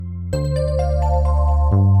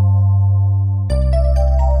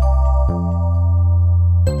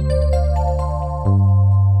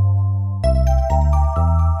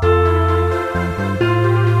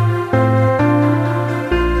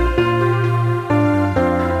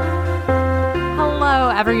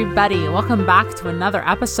everybody. Welcome back to another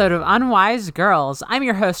episode of Unwise Girls. I'm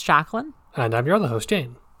your host, Jacqueline. And I'm your other host,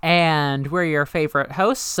 Jane. And we're your favorite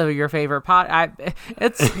hosts, so your favorite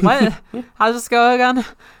it's, what? How's this go again?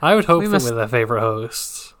 I would hope that we're their favorite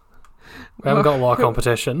hosts. We haven't got a lot of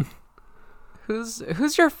competition.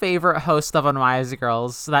 Who's your favorite host of Unwise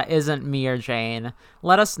Girls that isn't me or Jane?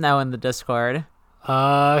 Let us know in the Discord.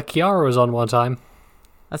 Kiara was on one time.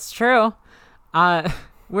 That's true.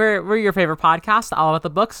 We're your favorite podcast, all about the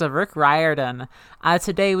books of Rick Riordan.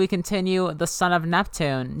 Today we continue The Son of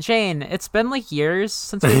Neptune. Jane, it's been like years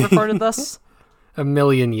since we recorded this. A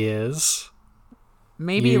million years.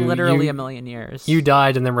 Maybe literally a million years. You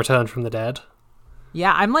died and then returned from the dead.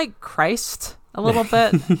 Yeah, I'm like Christ a little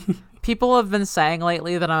bit. People have been saying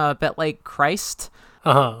lately that I'm a bit like Christ.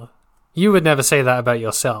 Uh-huh. You would never say that about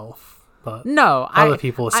yourself, but no, other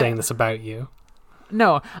people are saying this about you.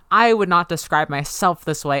 No, I would not describe myself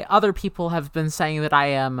this way. Other people have been saying that I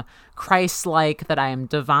am Christ-like, that I am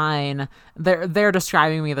divine. They're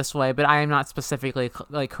describing me this way, but I am not specifically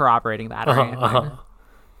corroborating that or anything.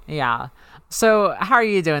 Yeah. So, how are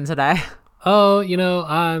you doing today? Oh,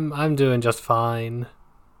 I'm doing just fine.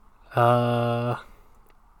 Did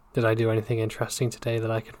I do anything interesting today that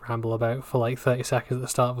I could ramble about for like 30 seconds at the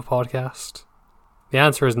start of a podcast? The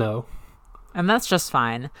answer is no. And that's just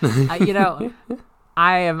fine.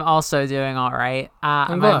 I am also doing all right.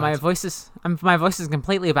 My voice is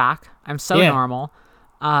completely back. I'm so normal,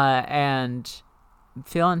 and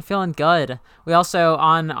feeling good. We also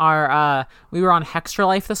we were on Hextra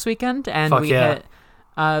Life this weekend, and hit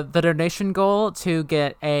the donation goal to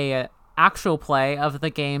get a actual play of the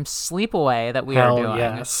game Sleepaway that we are doing.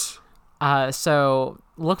 Yes. So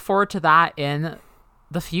look forward to that in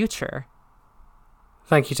the future.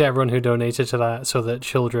 Thank you to everyone who donated to that so that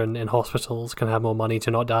children in hospitals can have more money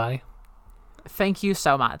to not die. Thank you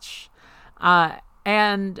so much.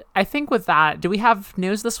 And I think with that, do we have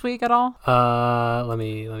news this week at all? Let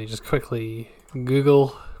me just quickly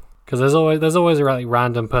Google, because there's always a really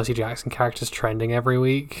random Percy Jackson characters trending every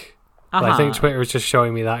week. But I think Twitter is just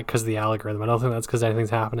showing me that because of the algorithm. I don't think that's because anything's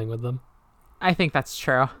happening with them. I think that's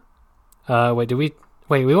true. We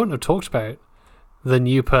won't have talked about the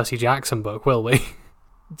new Percy Jackson book, will we?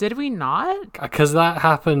 Did we not? Because that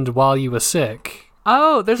happened while you were sick.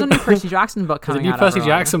 Oh, there's a new Percy Jackson book coming out. There's a new Percy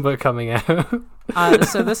Jackson book coming out.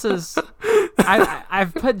 So this is...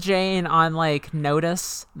 I've put Jane on,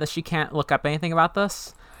 notice that she can't look up anything about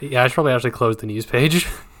this. Yeah, I should probably actually close the news page.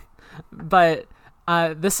 But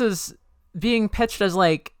this is being pitched as,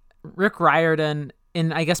 Rick Riordan,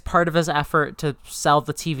 in, I guess, part of his effort to sell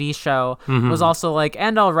the TV show, was also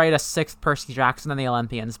and I'll write a 6th Percy Jackson and the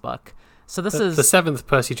Olympians book. So this is... the 7th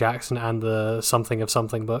Percy Jackson and the Something of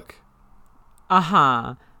Something book.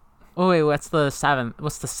 Uh-huh. Oh, wait, what's the 7th?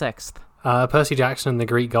 What's the 6th? Percy Jackson and the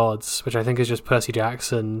Greek Gods, which I think is just Percy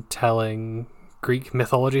Jackson telling Greek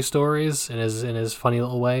mythology stories in his funny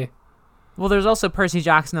little way. Well, there's also Percy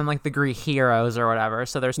Jackson and, the Greek heroes or whatever,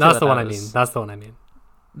 so there's two That's of the one I those. mean. That's the one I mean.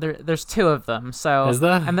 There's 2 of them, so... Is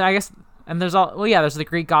there? And then I guess... And there's there's the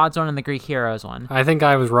Greek Gods one and the Greek heroes one. I think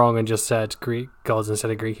I was wrong and just said Greek Gods instead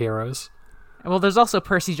of Greek heroes. Well, there's also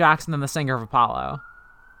Percy Jackson and the Singer of Apollo.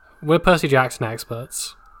 We're Percy Jackson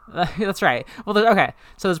experts. That's right. Well,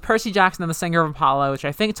 so there's Percy Jackson and the Singer of Apollo, which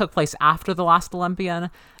I think took place after The Last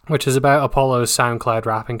Olympian. Which is about Apollo's SoundCloud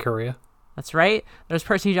rapping career. That's right. There's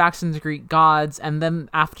Percy Jackson's Greek Gods, and then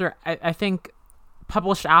after, I think,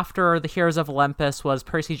 published after The Heroes of Olympus was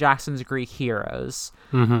Percy Jackson's Greek Heroes.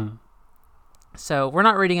 Mm-hmm. So we're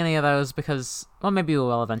not reading any of those because, well, maybe we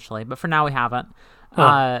will eventually, but for now we haven't.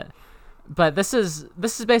 Huh. But this is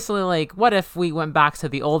basically what if we went back to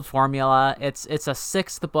the old formula? It's a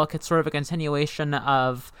 6th book. It's sort of a continuation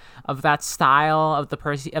of that style of the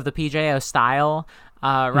PJO style,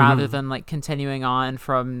 rather than continuing on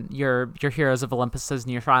from your Heroes of Olympuses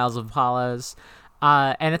and your Trials of Apollos.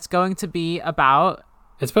 And it's going to be about...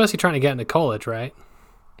 It's Percy trying to get into college, right?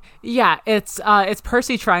 Yeah, it's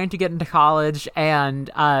Percy trying to get into college, and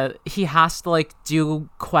he has to do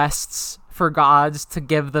quests for gods to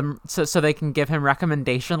give them so they can give him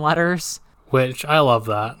recommendation letters. Which I love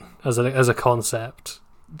that as a concept.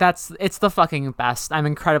 It's the fucking best. I'm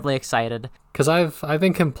incredibly excited. Because I've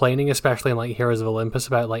been complaining, especially in Heroes of Olympus,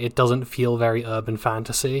 about it doesn't feel very urban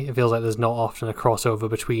fantasy. It feels like there's not often a crossover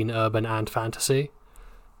between urban and fantasy.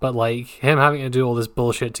 But him having to do all this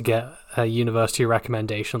bullshit to get a university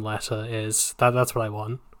recommendation letter that's what I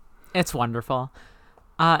want. It's wonderful.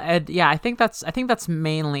 And yeah, I think that's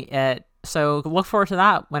mainly it. So look forward to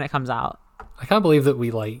that when it comes out. I can't believe that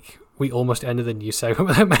we almost ended the news segment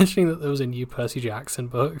without mentioning that there was a new Percy Jackson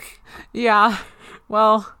book. Yeah.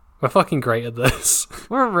 Well, We're fucking great at this.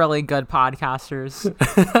 We're really good podcasters.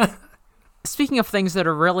 Speaking of things that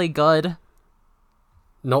are really good...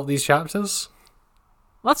 Not these chapters?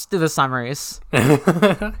 Let's do the summaries.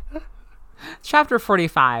 Chapter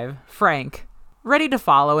 45, Frank. Ready to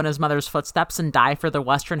follow in his mother's footsteps and die for the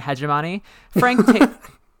Western hegemony, Frank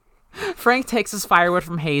takes his firewood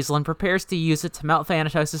from Hazel and prepares to use it to melt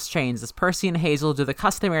Thanatos' chains as Percy and Hazel do the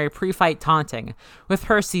customary pre-fight taunting, with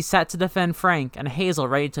Percy set to defend Frank and Hazel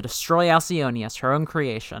ready to destroy Alcyonius, her own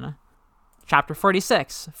creation. Chapter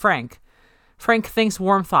 46, Frank. Frank thinks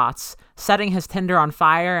warm thoughts, setting his tinder on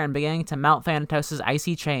fire and beginning to melt Thanatos'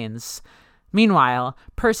 icy chains. Meanwhile,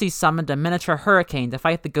 Percy summoned a miniature hurricane to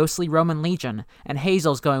fight the ghostly Roman legion, and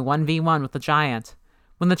Hazel's going 1v1 with the giant.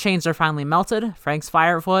 When the chains are finally melted, Frank's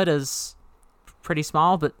firewood is pretty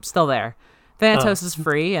small, but still there. Thanatos is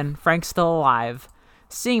free, and Frank's still alive.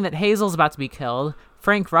 Seeing that Hazel's about to be killed,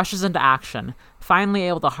 Frank rushes into action, finally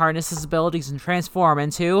able to harness his abilities and transform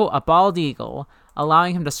into a bald eagle,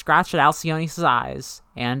 allowing him to scratch at Alcyonius' eyes,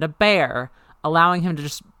 and a bear, allowing him to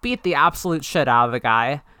just beat the absolute shit out of the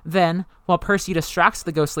guy. Then, while Percy distracts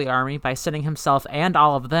the ghostly army by sending himself and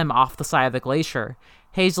all of them off the side of the glacier,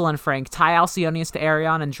 Hazel and Frank tie Alcyonius to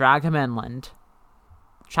Arion and drag him inland.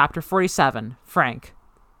 Chapter 47, Frank.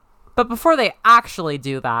 But before they actually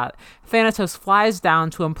do that, Thanatos flies down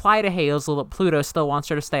to imply to Hazel that Pluto still wants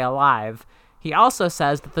her to stay alive. He also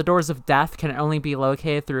says that the doors of death can only be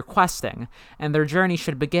located through questing, and their journey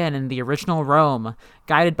should begin in the original Rome,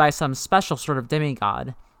 guided by some special sort of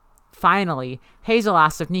demigod. Finally, Hazel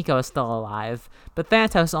asks if Nico is still alive, but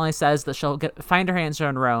Thanatos only says that she'll find her answer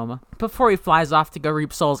in Rome before he flies off to go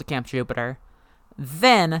reap souls at Camp Jupiter.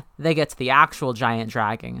 Then they get to the actual giant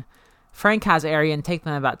dragging. Frank has Arion take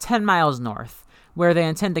them about 10 miles north, where they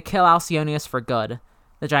intend to kill Alcyonius for good.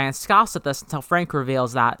 The giant scoffs at this until Frank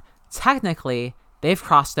reveals that, technically, they've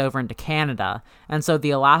crossed over into Canada, and so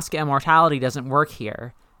the Alaska immortality doesn't work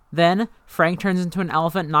here. Then, Frank turns into an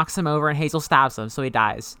elephant, knocks him over, and Hazel stabs him, so he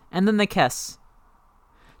dies. And then they kiss.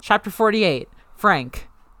 Chapter 48, Frank.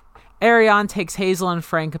 Arion takes Hazel and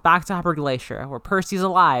Frank back to Upper Glacier, where Percy's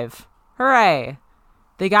alive. Hooray!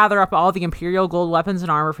 They gather up all the Imperial gold weapons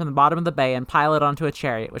and armor from the bottom of the bay and pile it onto a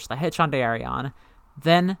chariot, which they hitch onto Arion.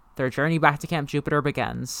 Then, their journey back to Camp Jupiter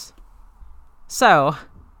begins. So,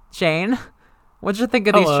 Jane, what'd you think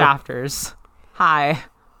of these chapters? Hi.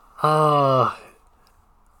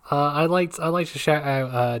 I'd like to shout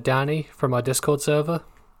out Danny from our Discord server.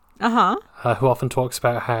 Who often talks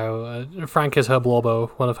about how Frank is her Blorbo,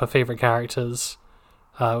 one of her favorite characters,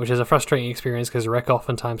 which is a frustrating experience because Rick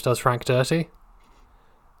oftentimes does Frank dirty.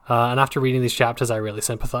 And after reading these chapters, I really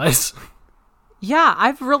sympathize. Yeah,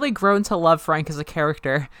 I've really grown to love Frank as a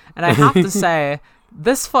character, and I have to say,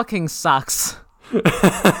 this fucking sucks.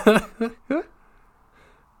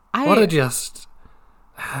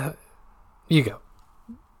 You go.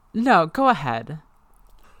 No, go ahead.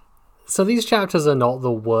 So these chapters are not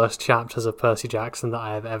the worst chapters of Percy Jackson that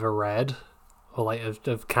I have ever read, or like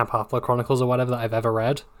of Camp Half-Blood Chronicles or whatever that I've ever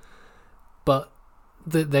read, but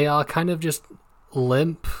they are kind of just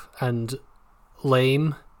limp and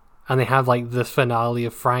lame, and they have like the finale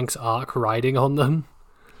of Frank's arc riding on them.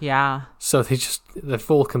 Yeah. So they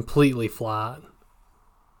fall completely flat,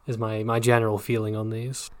 is my general feeling on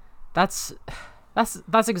these. That's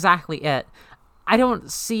exactly it. I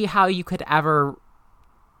don't see how you could ever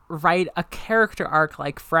write a character arc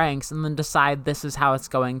like Frank's and then decide this is how it's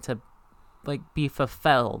going to like be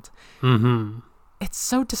fulfilled. Mm-hmm. It's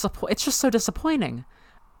just so disappointing.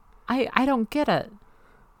 I don't get it.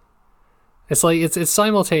 It's like it's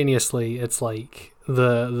simultaneously it's like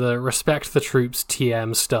the respect the troops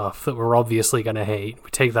TM stuff that we're obviously gonna hate. We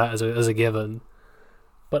take that as a given.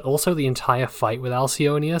 But also the entire fight with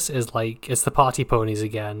Alcyonius is like, it's the party ponies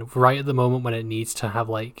again. Right at the moment when it needs to have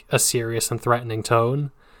like a serious and threatening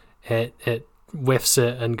tone, it whiffs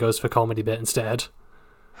it and goes for comedy bit instead.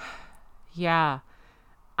 Yeah.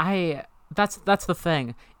 That's the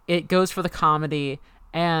thing. It goes for the comedy,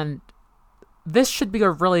 and this should be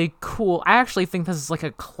a really cool... I actually think this is like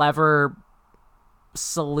a clever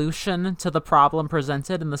solution to the problem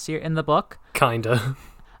presented in the book. Kinda.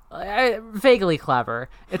 Vaguely clever.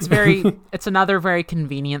 It's another very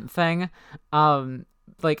convenient thing.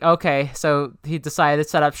 Like, okay, so he decided to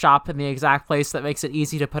set up shop in the exact place that makes it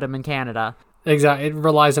easy to put him in Canada. Exactly. It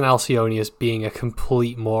relies on Alcyonius being a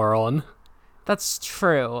complete moron. That's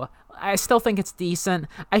true. I still think it's decent.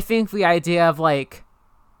 I think the idea of like,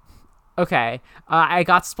 okay, I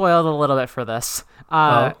got spoiled a little bit for this.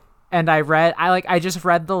 And I just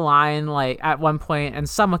read the line, like, at one point in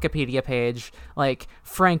some Wikipedia page, like,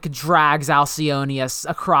 Frank drags Alcyonius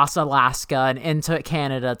across Alaska and into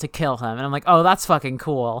Canada to kill him. And I'm like, oh, that's fucking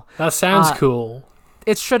cool. That sounds cool.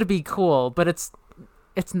 It should be cool, but it's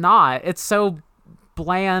not. It's so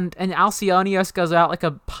bland. And Alcyonius goes out like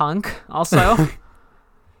a punk, also.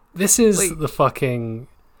 This is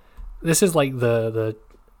This is like the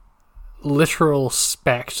literal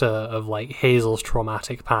specter of like Hazel's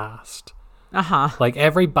traumatic past. Like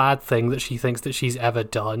every bad thing that she thinks that she's ever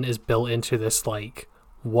done is built into this like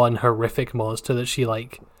one horrific monster that she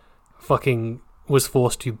like fucking was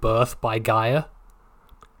forced to birth by Gaia.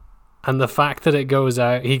 And the fact that he goes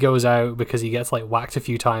out because he gets like whacked a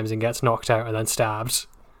few times and gets knocked out and then stabbed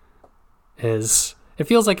it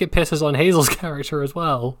feels like it pisses on Hazel's character as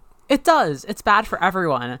well. It does. It's bad for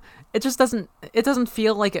everyone. It just doesn't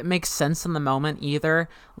feel like it makes sense in the moment either.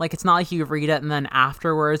 Like, it's not like you read it and then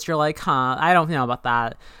afterwards you're like, I don't know about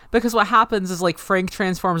that. Because what happens is, like, Frank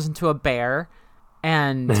transforms into a bear,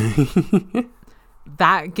 and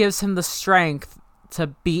that gives him the strength to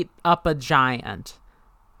beat up a giant.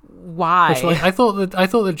 Why? Like, I thought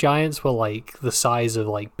the giants were, like, the size of,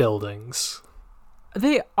 like, buildings.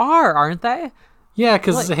 They are, aren't they? Yeah,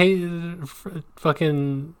 because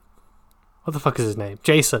fucking... What the fuck is his name?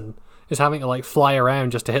 Jason is having to, like, fly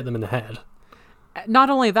around just to hit them in the head. Not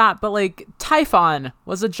only that, but, like, Typhon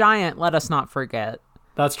was a giant, let us not forget.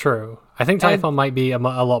 That's true. I think Typhon might be a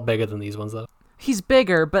lot bigger than these ones, though. He's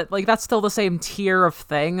bigger, but, like, that's still the same tier of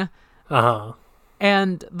thing. Uh-huh.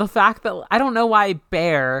 And the fact that... I don't know why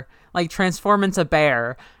bear, like, transform into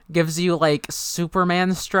bear, gives you, like,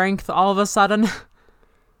 Superman strength all of a sudden.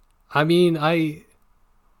 I mean, I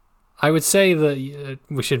would say that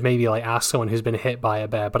we should maybe like ask someone who's been hit by a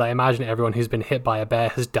bear, but I imagine everyone who's been hit by a bear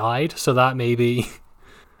has died, so that maybe...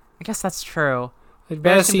 I guess that's true.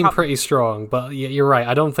 Bears seem pretty strong, but you're right.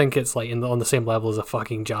 I don't think it's like on the same level as a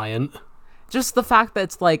fucking giant. Just the fact that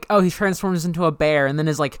it's like, oh, he transforms into a bear and then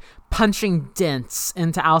is like punching dents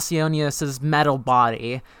into Alcyonius's metal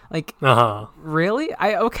body. Like, really?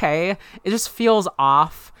 Okay. It just feels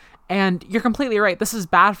off. And you're completely right. This is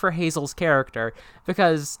bad for Hazel's character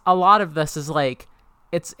because a lot of this is like,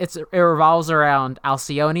 it revolves around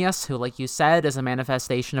Alcyonius, who, like you said, is a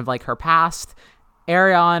manifestation of like her past.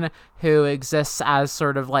 Arion, who exists as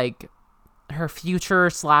sort of like her future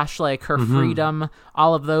 / like her freedom,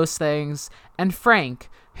 all of those things. And Frank,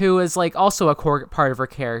 who is like also a core part of her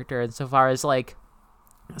character insofar as like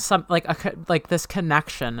some like this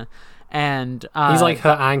connection. And he's like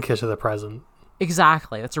her anchor to the present.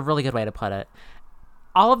 Exactly. That's a really good way to put it.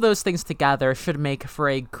 All of those things together should make for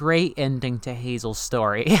a great ending to Hazel's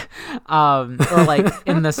story. Or like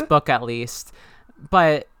in this book at least.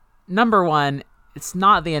 But number one, it's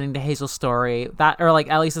not the ending to Hazel's story. Or like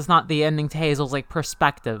at least it's not the ending to Hazel's like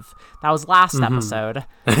perspective. That was last episode.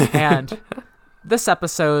 And this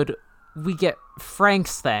episode we get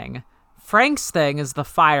Frank's thing. Frank's thing is the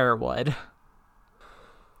firewood.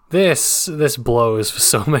 This blows for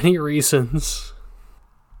so many reasons.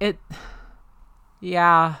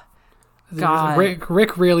 Yeah. God.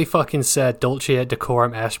 Rick really fucking said dulce et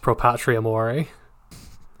decorum est pro patria more.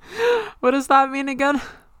 What does that mean again?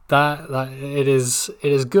 That it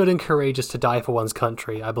is good and courageous to die for one's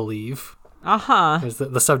country, I believe. It's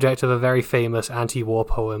the subject of a very famous anti-war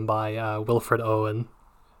poem by Wilfred Owen.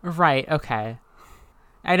 Right, okay.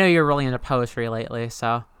 I know you're really into poetry lately,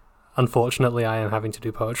 so... Unfortunately, I am having to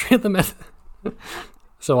do poetry at the minute.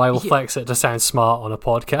 So I will flex it to sound smart on a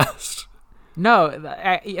podcast. No,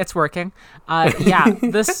 it's working. Yeah,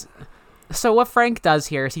 this... So what Frank does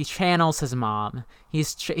here is he channels his mom.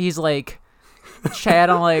 He's like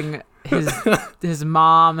channeling his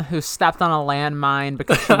mom who stepped on a landmine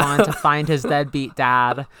because she wanted to find his deadbeat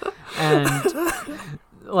dad. And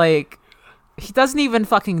like... He doesn't even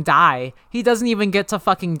fucking die. He doesn't even get to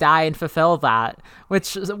fucking die and fulfill that,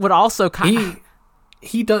 which would also kind of...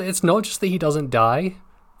 He does. It's not just that he doesn't die.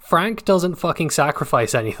 Frank doesn't fucking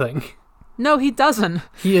sacrifice anything. No, he doesn't.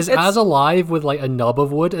 He is as alive with like a nub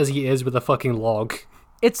of wood as he is with a fucking log.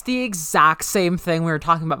 It's the exact same thing we were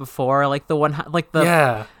talking about before, like the one, like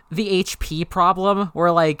the HP problem,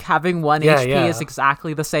 where like having 1 HP is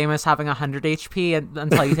exactly the same as having 100 HP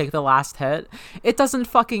until you take the last hit. It doesn't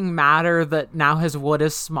fucking matter that now his wood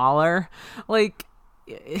is smaller. Like,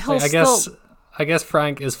 I guess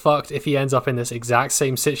Frank is fucked if he ends up in this exact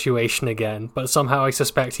same situation again, but somehow I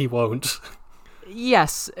suspect he won't.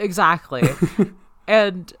 Yes, exactly.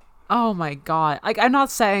 And oh my god, like I'm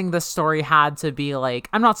not saying the story had to be like,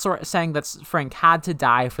 I'm not saying that Frank had to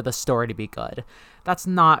die for the story to be good. That's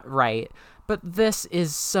not right. But this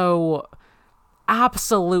is so...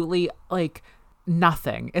 absolutely like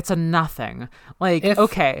nothing. It's a nothing. Like,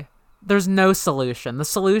 okay, there's no solution. The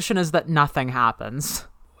solution is that nothing happens.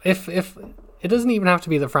 If it doesn't even have to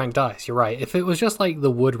be that Frank dies, you're right. If it was just like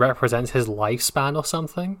the wood represents his lifespan or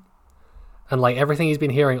something, and like everything he's been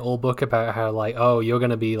hearing all book about how like, oh, you're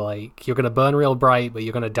gonna burn real bright, but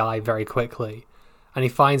you're gonna die very quickly, and he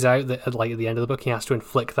finds out that at the end of the book he has to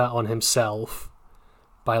inflict that on himself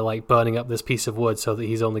by like burning up this piece of wood so that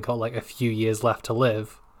he's only got like a few years left to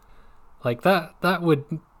live. Like that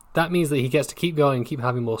means that he gets to keep going and keep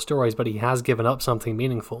having more stories, but he has given up something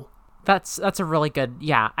meaningful. That's a really good,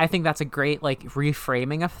 I think that's a great like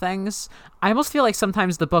reframing of things. I almost feel like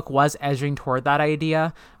sometimes the book was edging toward that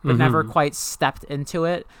idea, but never quite stepped into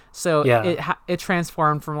it. So it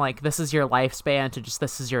transformed from like, this is your lifespan to just,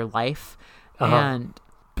 this is your life. And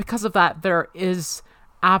because of that, there is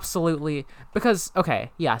absolutely, because,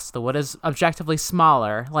 okay, yes, the wood is objectively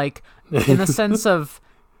smaller, like in the sense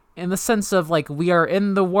of like, we are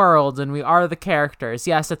in the world and we are the characters.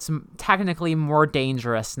 Yes, it's technically more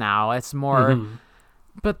dangerous now. It's more,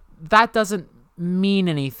 but that doesn't mean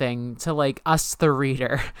anything to like us, the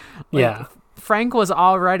reader. Like, Frank was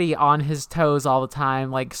already on his toes all the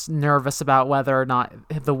time, like nervous about whether or not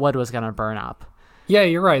the wood was going to burn up. Yeah,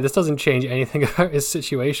 you're right. This doesn't change anything about his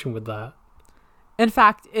situation with that. In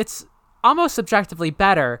fact, it's almost subjectively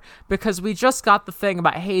better because we just got the thing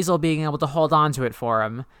about Hazel being able to hold on to it for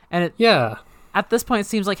him. And at this point, it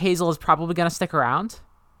seems like Hazel is probably going to stick around.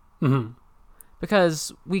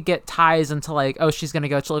 Because we get ties into like, oh, she's going to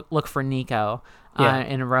go look for Nico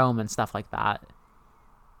in Rome and stuff like that.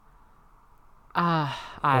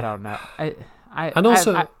 I don't know.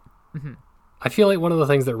 I feel like one of the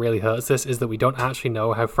things that really hurts this is that we don't actually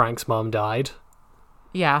know how Frank's mom died.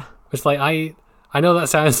 Yeah. It's like, I know that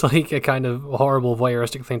sounds like a kind of horrible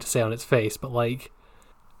voyeuristic thing to say on its face, but like,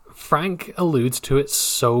 Frank alludes to it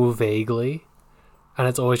so vaguely, and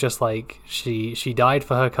it's always just like, she died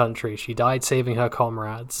for her country, she died saving her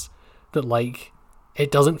comrades, that like,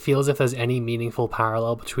 it doesn't feel as if there's any meaningful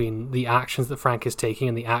parallel between the actions that Frank is taking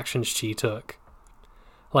and the actions she took.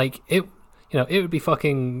 Like, it would be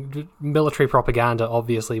fucking military propaganda,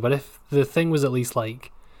 obviously, but if the thing was at least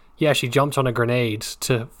like, yeah, she jumped on a grenade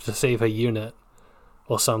to save her unit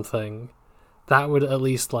or something, that would at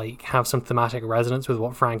least like have some thematic resonance with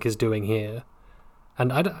what Frank is doing here.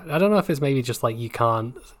 And I don't know if it's maybe just like you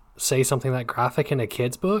can't say something that graphic in a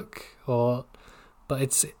kid's book, but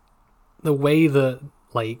it's the way that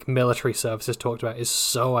like military service is talked about is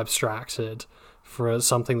so abstracted for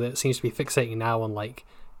something that seems to be fixating now on like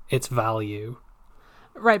its value.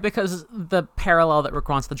 Right, because the parallel that Rick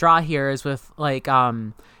wants to draw here is with like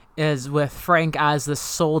is with Frank as the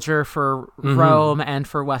soldier for Rome and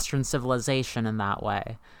for Western civilization in that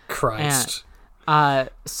way. Christ. And,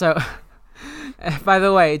 so, by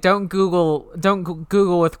the way, don't Google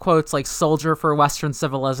with quotes like "soldier for Western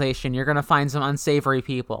civilization." You're gonna find some unsavory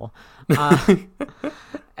people.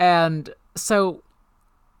 And so,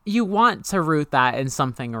 you want to root that in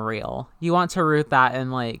something real. You want to root that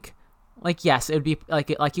in like yes, it would be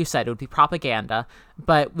like you said, it would be propaganda,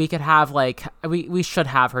 but we could have like we should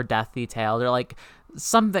have her death detailed, or like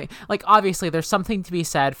something like, obviously there's something to be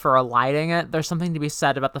said for eliding it. There's something to be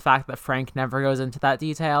said about the fact that Frank never goes into that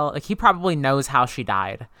detail. Like, he probably knows how she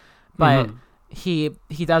died, but he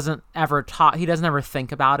doesn't ever talk. He doesn't ever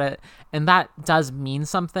think about it, and that does mean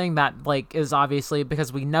something. That like is obviously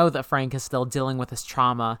because we know that Frank is still dealing with his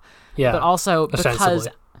trauma. Yeah, but also because.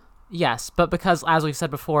 Yes, but because, as we've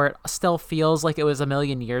said before, it still feels like it was a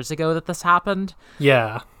million years ago that this happened.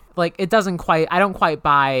 Yeah. Like, it doesn't quite... I don't quite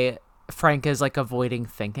buy Frank is, like, avoiding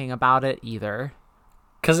thinking about it either.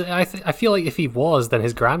 Because I feel like if he was, then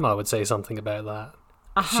his grandma would say something about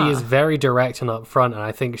that. She is very direct and upfront, and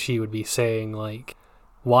I think she would be saying, like,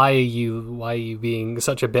 why are you being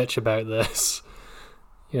such a bitch about this?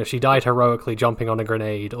 You know, she died heroically jumping on a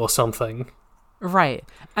grenade or something. Right.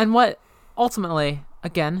 And what ultimately...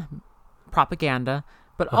 Again, propaganda,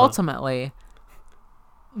 but ultimately,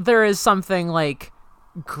 there is something like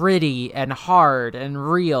gritty and hard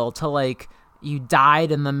and real to like, you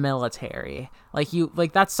died in the military.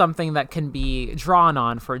 Like that's something that can be drawn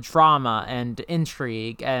on for drama and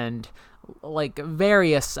intrigue and like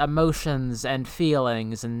various emotions and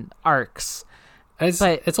feelings and arcs.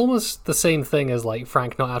 It's almost the same thing as like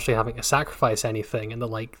Frank not actually having to sacrifice anything, and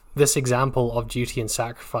that like this example of duty and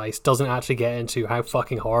sacrifice doesn't actually get into how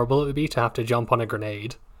fucking horrible it would be to have to jump on a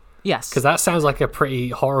grenade. Yes. Because that sounds like a pretty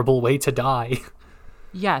horrible way to die.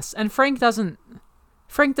 Yes, and Frank doesn't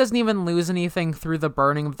Frank doesn't even lose anything through the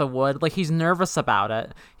burning of the wood. Like, he's nervous about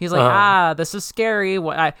it. He's like, this is scary.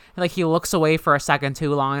 Like, he looks away for a second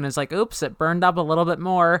too long and is like, oops, it burned up a little bit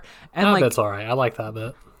more. And that like, bit's all right. I like that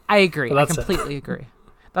bit. I agree. I completely agree.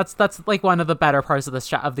 That's like one of the better parts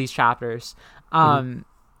of these chapters.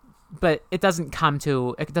 But it doesn't come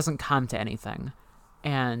to anything,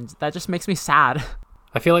 and that just makes me sad.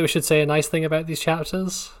 I feel like we should say a nice thing about these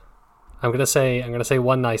chapters. I'm gonna say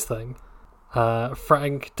one nice thing.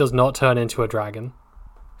 Frank does not turn into a dragon.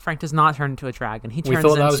 Frank does not turn into a dragon. We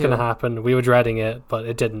thought that was going to happen. We were dreading it, but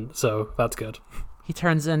it didn't, so that's good. He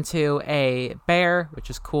turns into a bear, which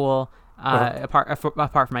is cool. Apart from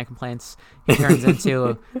my complaints, he turns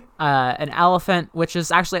into an elephant, which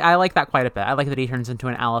is actually, I like that quite a bit. I like that he turns into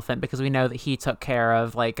an elephant because we know that he took care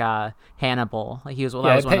of like Hannibal. Like he was.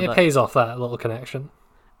 It pays off that little connection.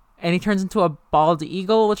 And he turns into a bald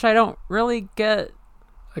eagle, which I don't really get.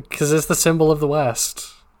 Because it's the symbol of the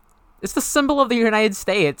West. It's the symbol of the United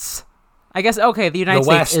States. I guess, okay, the United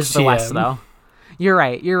States is the West, though. You're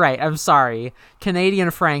right. I'm sorry. Canadian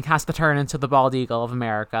Frank has to turn into the bald eagle of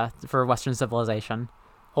America for Western civilization.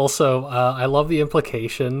 Also, I love the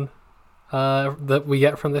implication that we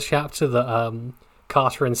get from this chapter that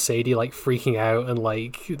Carter and Sadie like freaking out and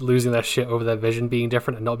like losing their shit over their vision being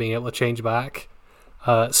different and not being able to change back.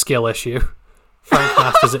 Skill issue. Frank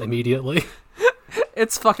masters it immediately.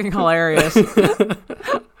 It's fucking hilarious.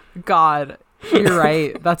 God, you're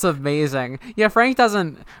right. That's amazing. Yeah, Frank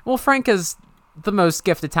is the most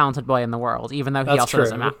gifted, talented boy in the world, even though he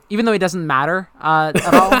even though he doesn't matter at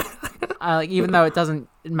all. Even though it doesn't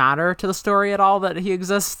matter to the story at all that he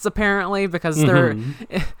exists, apparently, because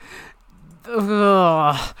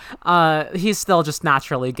he's still just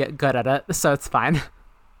naturally good at it, so it's fine.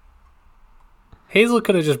 Hazel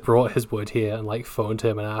could have just brought his wood here and like phoned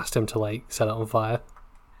him and asked him to like set it on fire.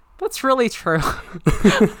 That's really true.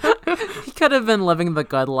 He could have been living the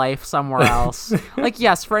good life somewhere else. Like,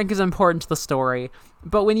 yes, Frank is important to the story,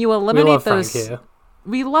 but when you eliminate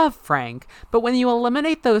we love Frank, but when you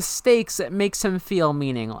eliminate those stakes, it makes him feel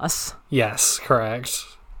meaningless. Yes, correct.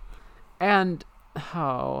 And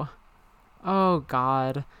oh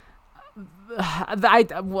God,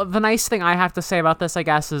 the nice thing I have to say about this, I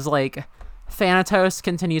guess, is like Thanatos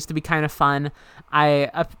continues to be kind of fun.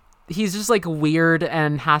 He's just like weird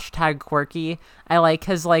and #quirky. I like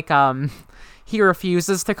his like he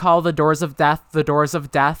refuses to call the doors of death the doors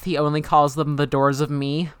of death. He only calls them the doors of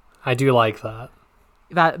me. I do like that.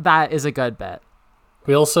 That is a good bit.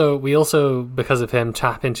 We also because of him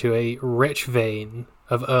tap into a rich vein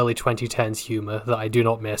of early 2010s humor that I do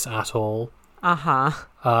not miss at all.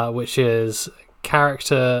 Which is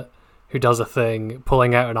character who does a thing,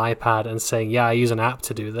 pulling out an iPad and saying, "Yeah, I use an app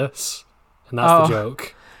to do this," and that's the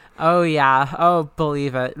joke. Oh yeah. Oh,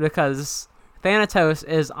 believe it, because Thanatos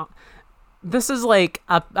is. This is like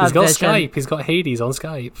a He's got vision. Skype. He's got Hades on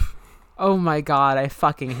Skype. Oh my God, I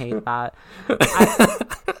fucking hate that.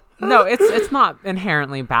 No, it's not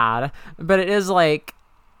inherently bad, but it is like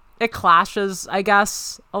it clashes, I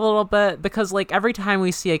guess, a little bit, because like every time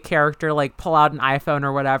we see a character like pull out an iPhone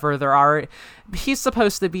or whatever, he's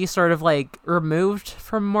supposed to be sort of like removed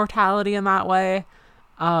from mortality in that way.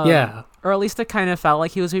 Yeah. Or at least it kind of felt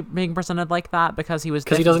like he was being presented like that because he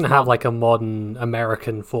doesn't have like a modern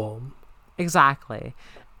American form. Exactly.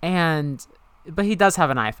 But he does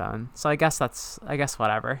have an iPhone, so I guess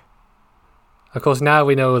whatever. Of course, now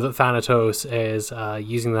we know that Thanatos is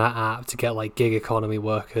using that app to get like gig economy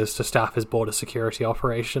workers to staff his border security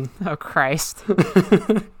operation. Oh Christ!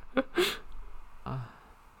 I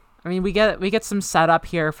mean, we get some setup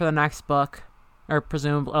here for the next book, or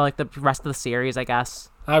presumably, or like the rest of the series, I guess.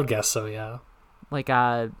 I would guess so, yeah. Like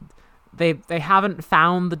they haven't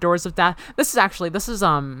found the doors of death. This is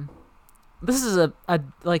a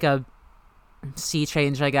sea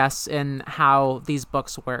change, I guess, in how these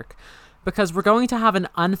books work, because we're going to have an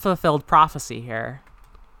unfulfilled prophecy here.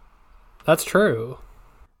 That's true.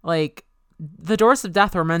 Like, the doors of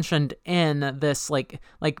death were mentioned in this, like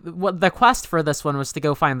what the quest for this one was to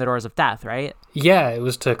go find the doors of death, right? Yeah, it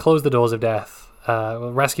was to close the doors of death,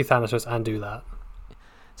 rescue Thanatos, and do that.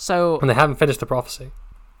 So, and they haven't finished the prophecy.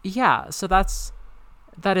 Yeah, so that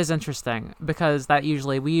is interesting, because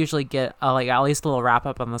we usually get like at least a little wrap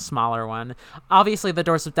up on the smaller one. Obviously, the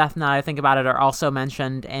doors of death, now that I think about it, are also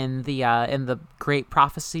mentioned in the Great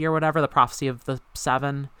Prophecy or whatever, the prophecy of the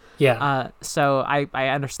Seven. Yeah. So I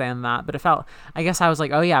understand that, but I guess I was like,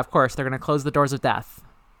 oh yeah, of course they're gonna close the doors of death.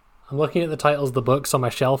 I'm looking at the titles of the books on my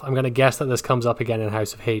shelf. I'm gonna guess that this comes up again in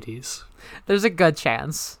House of Hades. There's a good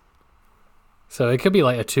chance. So it could be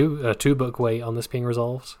like a two book wait on this being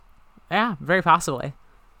resolved. Yeah, very possibly.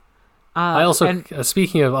 I also,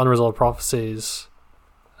 speaking of unresolved prophecies,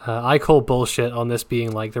 I call bullshit on this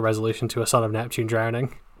being like the resolution to a Son of Neptune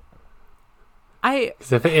drowning.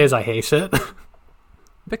 Because if it is, I hate it.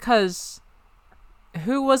 Because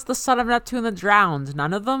who was the Son of Neptune that drowned?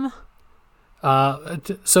 None of them?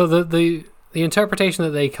 So the interpretation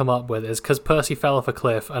that they come up with is because Percy fell off a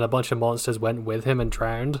cliff and a bunch of monsters went with him and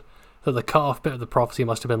drowned, that the cut-off bit of the prophecy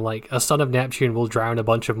must have been like, a Son of Neptune will drown a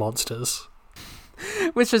bunch of monsters.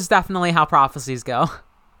 Which is definitely how prophecies go.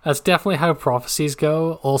 That's definitely how prophecies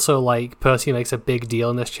go. Also, like, Percy makes a big deal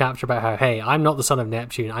in this chapter about how, hey, I'm not the son of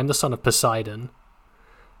Neptune, I'm the son of Poseidon.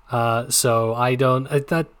 So I don't...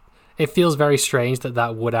 It feels very strange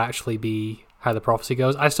that would actually be how the prophecy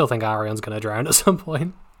goes. I still think Arion's going to drown at some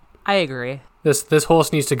point. I agree. This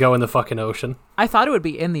horse needs to go in the fucking ocean. I thought it would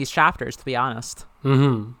be in these chapters, to be honest.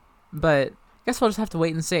 Mm-hmm. But I guess we'll just have to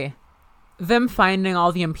wait and see. Them finding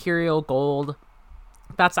all the Imperial gold,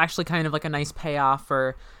 that's actually kind of like a nice payoff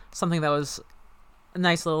for something that was a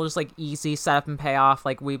nice little just like easy setup and payoff.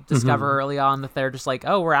 Like we discover early on that they're just like,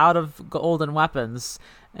 oh, we're out of gold and weapons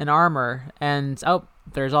and armor, and oh,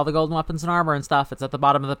 there's all the golden weapons and armor and stuff. It's at the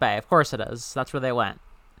bottom of the bay. Of course it is. That's where they went.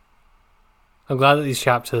 I'm glad that these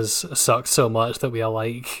chapters suck so much that we are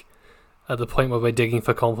like at the point where we're digging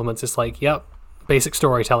for compliments. It's like, yep, basic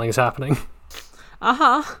storytelling is happening.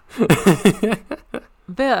 I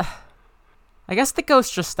guess the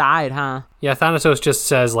ghost just died, huh? Yeah, Thanatos just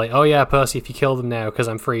says like, oh yeah, Percy, if you kill them now because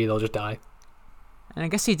I'm free, they'll just die. And I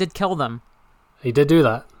guess he did kill them. He did do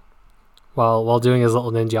that while doing his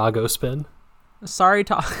little Ninjago spin. Sorry, is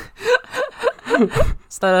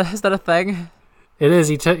that a thing? It is.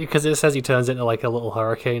 Because it says he turns into like a little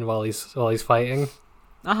hurricane while he's fighting.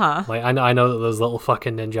 Like I know that those little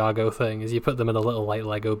fucking Ninjago things, you put them in a little like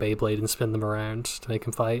Lego Beyblade and spin them around to make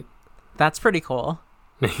them fight. That's pretty cool.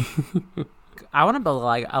 I want to build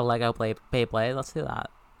like a Lego Beyblade. Let's do that.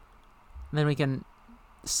 And then we can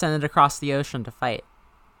send it across the ocean to fight.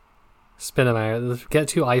 Spin them out. Get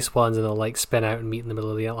 2 ice ones and they'll like spin out and meet in the middle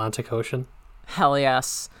of the Atlantic Ocean. Hell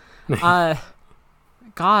yes.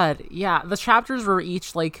 God, yeah. The chapters were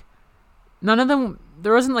each like, none of them.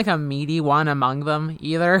 There wasn't like a meaty one among them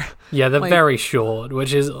either. Yeah, they're like, very short,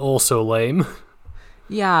 which is also lame.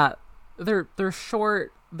 Yeah, they're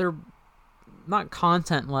short. They're not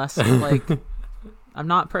contentless. Like, I'm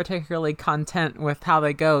not particularly content with how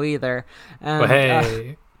they go either. And, well,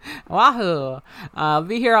 hey. Wahoo!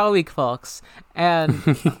 Be here all week, folks. And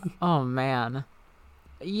oh man,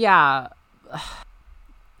 yeah.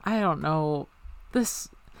 I don't know. This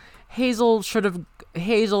Hazel should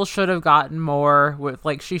have gotten more with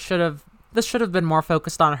like this should have been more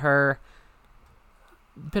focused on her.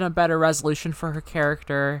 Been a better resolution for her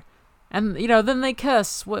character. And then they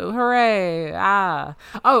kiss. Hooray.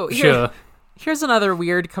 Oh, sure. Here's another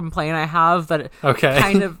weird complaint I have that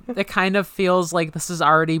it kind of feels like this is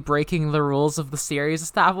already breaking the rules of the series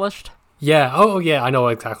established. Yeah. Oh yeah, I know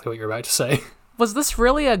exactly what you're about to say. Was this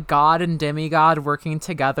really a god and demigod working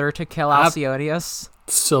together to kill Alcyoneus?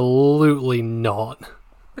 Absolutely not.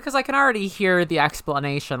 Because I can already hear the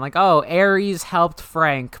explanation, like, oh, Ares helped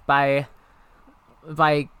Frank by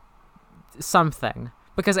something.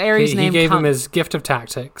 Because Ares he gave him his gift of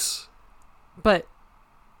tactics. But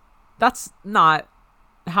that's not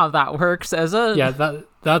how that works, is it? Yeah,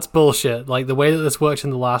 that's bullshit. Like, the way that this worked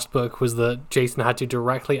in the last book was that Jason had to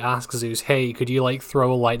directly ask Zeus, hey, could you, like,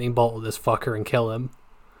 throw a lightning bolt at this fucker and kill him?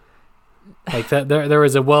 Like, there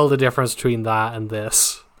is a world of difference between that and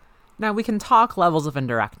this. Now, we can talk levels of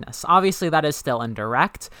indirectness. Obviously, that is still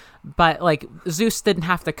indirect, but, like, Zeus didn't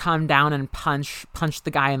have to come down and punch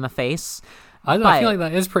the guy in the face. I feel like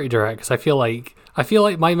that is pretty direct, because I feel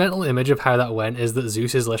like my mental image of how that went is that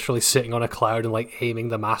Zeus is literally sitting on a cloud and like aiming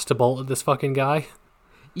the master bolt at this fucking guy.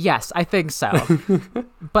 Yes, I think so.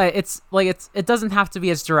 But it doesn't have to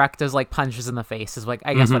be as direct as like punches in the face is like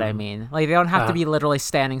I guess what I mean. Like they don't have to be literally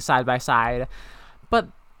standing side by side. But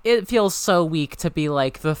it feels so weak to be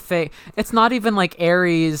like the thing. It's not even like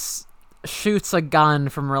Ares shoots a gun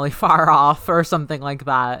from really far off or something like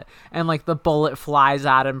that, and like the bullet flies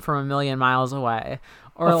at him from 1,000,000 miles away,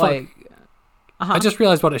 or like. I just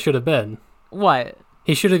realized what it should have been. What?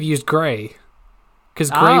 He should have used Grey, because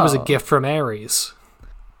Grey was a gift from Ares.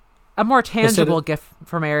 A more tangible gift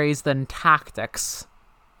from Ares than tactics.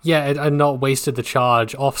 Yeah, and not wasted the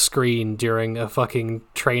charge off screen during a fucking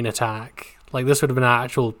train attack. Like this would have been an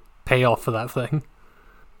actual payoff for that thing.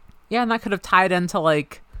 Yeah, and that could have tied into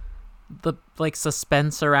like the like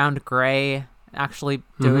suspense around Grey actually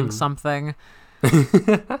doing something.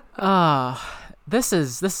 This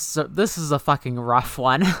is a fucking rough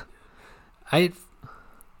one.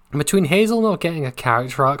 Between Hazel not getting a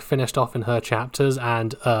character arc finished off in her chapters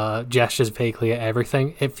and gestures vaguely at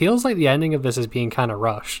everything, it feels like the ending of this is being kind of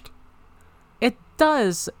rushed. It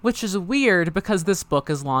does, which is weird because this book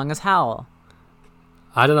is long as hell.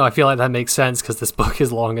 I don't know, I feel like that makes sense because this book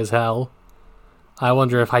is long as hell. I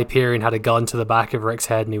wonder if Hyperion had a gun to the back of Rick's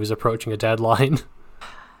head and he was approaching a deadline.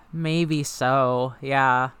 Maybe so,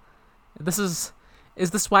 yeah. Is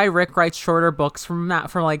this why Rick writes shorter books from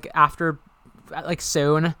like after, like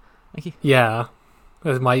soon? Like yeah,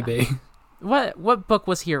 it might be. What book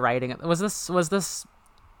was he writing? Was this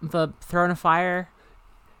the Throne of Fire?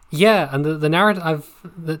 Yeah, and the narrative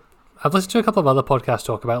I've listened to a couple of other podcasts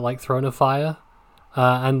talk about like Throne of Fire,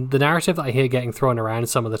 and the narrative that I hear getting thrown around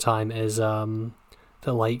some of the time is that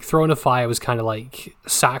like Throne of Fire was kind of like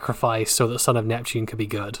sacrificed so that Son of Neptune could be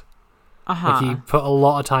good. Like he put a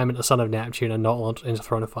lot of time into Son of Neptune and not a lot into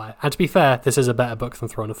Throne of Fire. And to be fair, this is a better book than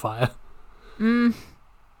Throne of Fire.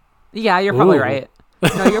 Yeah, you're probably right.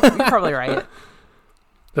 No, you're probably right.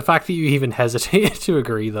 The fact that you even hesitated to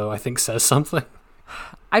agree, though, I think says something.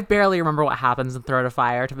 I barely remember what happens in Throne of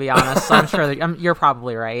Fire, to be honest. So I'm sure that you're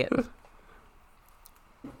probably right.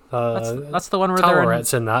 That's the one where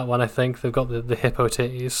Towerette's in that one, I think. They've got the hippo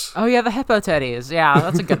titties. Oh yeah, the hippo titties. Yeah,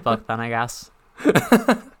 that's a good book then, I guess.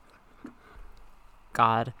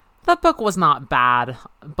 God, that book was not bad,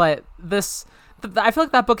 but I feel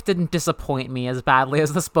like that book didn't disappoint me as badly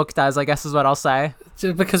as this book does, I guess is what I'll say.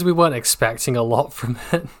 Just because we weren't expecting a lot from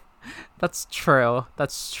it. That's true.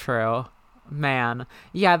 Man.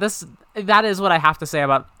 Yeah, that is what I have to say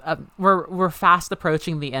about we're fast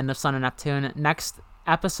approaching the end of Son of Neptune. Next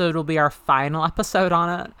episode will be our final episode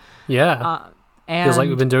on it. Yeah. And feels like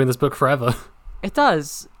we've been doing this book forever. It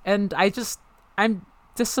does. And I'm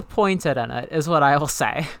disappointed in it, is what I will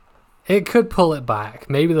say. It could pull it back.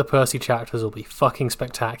 Maybe the Percy chapters will be fucking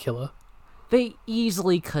spectacular. They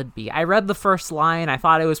easily could be. I read the first line. I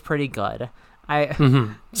thought it was pretty good.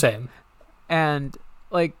 Same. And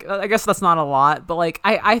like, I guess that's not a lot, but like,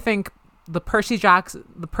 I think the Percy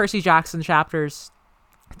Jackson chapters,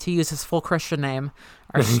 to use his full Christian name,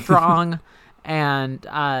 are strong, and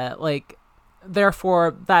like,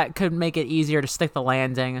 therefore that could make it easier to stick the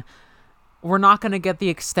landing. We're not going to get the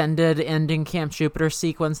extended ending Camp Jupiter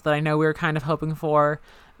sequence that I know we were kind of hoping for.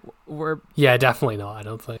 Yeah, definitely not, I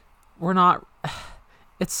don't think. We're not...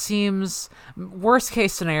 It seems... Worst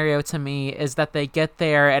case scenario to me is that they get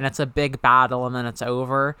there and it's a big battle and then it's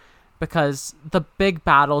over, because the big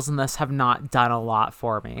battles in this have not done a lot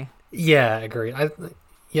for me. Yeah, agreed.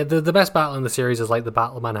 The best battle in the series is like the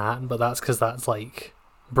Battle of Manhattan, but that's because that's like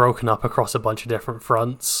broken up across a bunch of different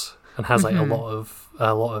fronts and has like a lot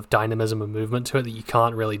of dynamism and movement to it that you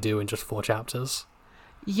can't really do in just 4 chapters.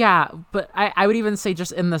 Yeah, but I would even say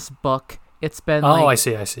just in this book, it's been I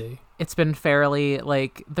see. It's been fairly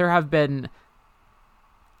like there have been.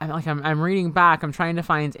 I'm reading back. I'm trying to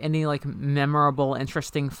find any like memorable,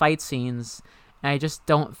 interesting fight scenes, and I just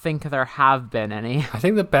don't think there have been any. I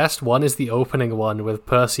think the best one is the opening one with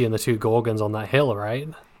Percy and the 2 Gorgons on that hill, right?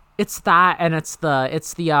 It's that, and it's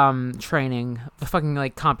the training, the fucking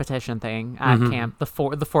like competition thing at camp, the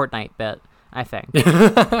Fortnite bit, I think.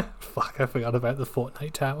 Fuck, I forgot about the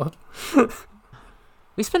Fortnite tower.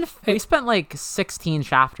 we spent like 16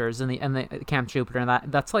 chapters in the Camp Jupiter,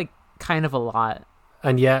 and that's like kind of a lot.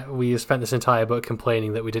 And yet we spent this entire book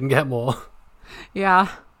complaining that we didn't get more. Yeah.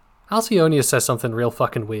 Alcyonius says something real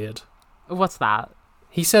fucking weird. What's that?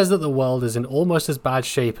 He says that the world is in almost as bad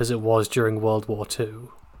shape as it was during World War II.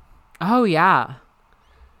 Oh, yeah.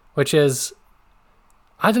 Which is...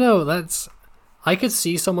 I don't know, I could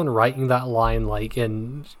see someone writing that line, like,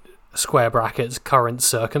 in square brackets, current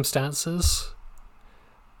circumstances.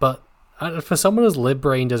 But for someone as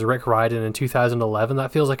lib-brained as Rick Riordan in 2011,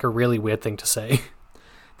 that feels like a really weird thing to say.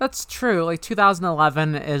 That's true. Like,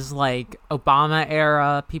 2011 is, like, Obama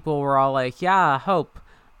era. People were all like, yeah, hope.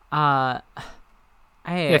 Yeah,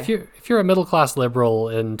 if you're a middle-class liberal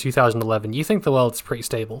in 2011, you think the world's pretty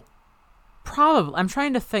stable. Probably. I'm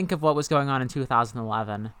trying to think of what was going on in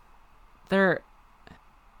 2011. That's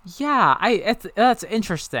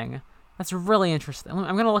interesting. That's really interesting.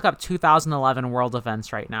 I'm going to look up 2011 world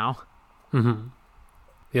events right now. Mm-hmm.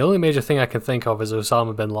 The only major thing I can think of is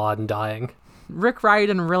Osama bin Laden dying. Rick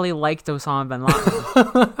Riordan really liked Osama bin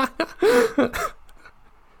Laden.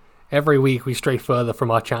 Every week we stray further from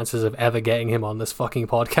our chances of ever getting him on this fucking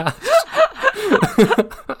podcast.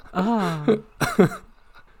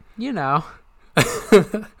 You know.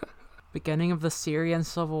 Beginning of the Syrian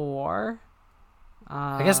Civil War.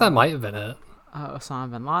 I guess that might have been it.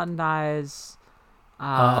 Osama bin Laden dies.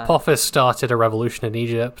 Apophis started a revolution in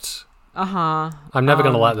Egypt. I'm never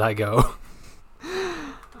going to let that go.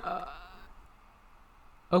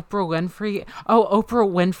 Oprah Winfrey. Oh, Oprah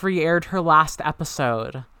Winfrey aired her last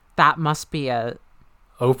episode. That must be it.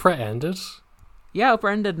 Oprah ended? Yeah,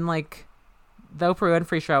 Oprah ended in like... The Oprah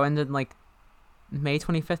Winfrey show ended in like May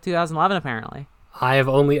 25th, 2011, apparently. I have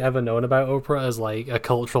only ever known about Oprah as like a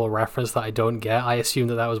cultural reference that I don't get. I assume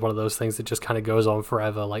that was one of those things that just kind of goes on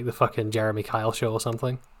forever, like the fucking Jeremy Kyle show or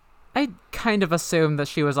something. I kind of assumed that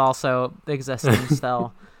she was also existing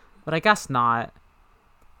still, but I guess not.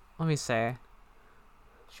 Let me see.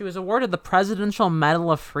 She was awarded the Presidential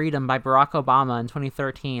Medal of Freedom by Barack Obama in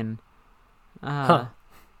 2013.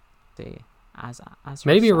 See, as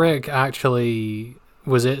maybe herself. Rick actually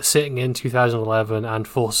was it sitting in 2011 and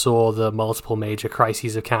foresaw the multiple major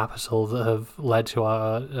crises of capital that have led to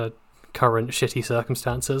our current shitty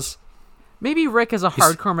circumstances. Maybe Rick is a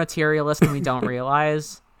hardcore materialist and we don't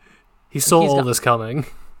realize. He saw all this coming.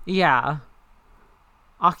 Yeah.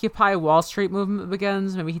 Occupy Wall Street movement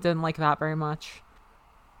begins. Maybe he didn't like that very much.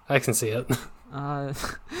 I can see it. Oh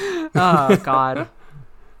God.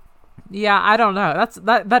 Yeah, I don't know.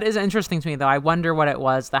 That is interesting to me though. I wonder what it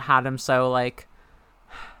was that had him so like,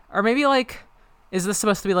 or maybe like, is this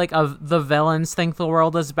supposed to be like the villains think the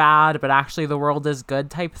world is bad, but actually the world is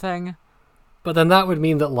good type thing? But then that would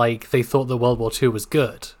mean that like they thought that World War II was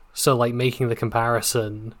good. So like making the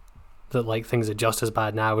comparison that like things are just as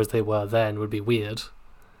bad now as they were then would be weird.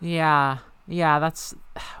 Yeah, that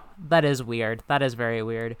is weird. That is very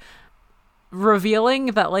weird. Revealing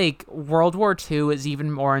that like World War II is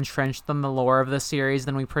even more entrenched than the lore of the series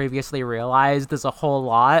than we previously realized is a whole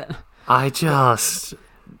lot. Because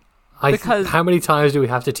how many times do we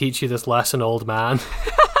have to teach you this lesson, old man?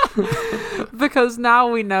 Because now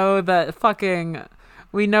we know that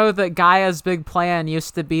Gaia's big plan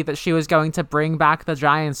used to be that she was going to bring back the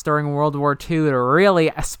Giants during World War II to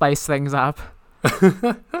really spice things up.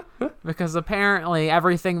 Because apparently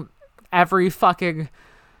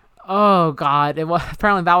oh God,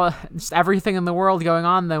 apparently that was just everything in the world going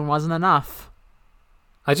on then wasn't enough.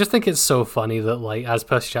 I just think it's so funny that like as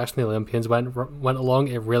Percy Jackson and the Olympians went along,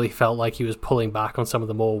 it really felt like he was pulling back on some of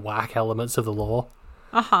the more whack elements of the lore.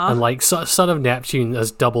 And like Son of Neptune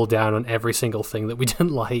has doubled down on every single thing that we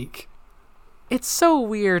didn't like. It's so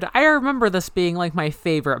weird. I remember this being like my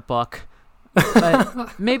favorite book.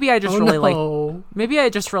 But maybe I just maybe I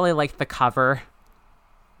just really like the cover.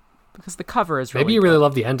 Because the cover is really Maybe you good. really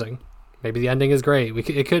love the ending. Maybe the ending is great.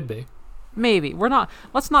 It could be. Maybe.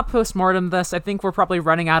 Let's not postmortem this. I think we're probably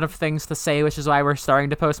running out of things to say, which is why we're starting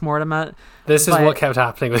to postmortem it. This is what kept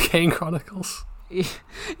happening with Kane Chronicles.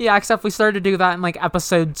 Yeah, except we started to do that in like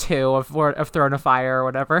episode 2 of Throne of Fire or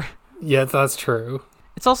whatever. Yeah, that's true.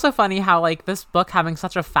 It's also funny how like this book having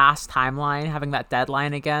such a fast timeline, having that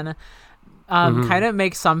deadline again, kind of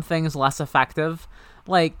makes some things less effective.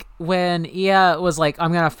 Like when Ea was like,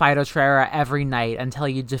 I'm gonna fight Otrera every night until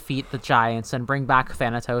you defeat the Giants and bring back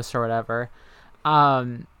Thanatos or whatever.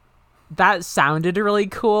 That sounded really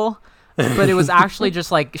cool, but it was actually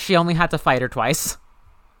just like she only had to fight her twice.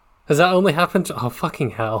 Has that only happened? Oh,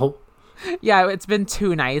 fucking hell. Yeah, it's been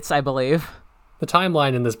 2 nights, I believe. The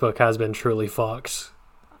timeline in this book has been truly fucked.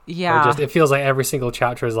 Yeah. It feels like every single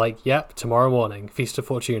chapter is like, yep, tomorrow morning, Feast of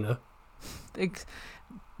Fortuna.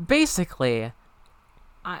 Basically,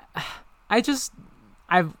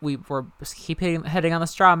 we keep hitting on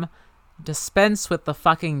this drum. Dispense with the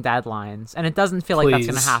fucking deadlines. And it doesn't feel like that's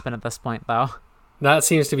going to happen at this point, though. That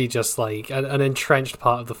seems to be just like an entrenched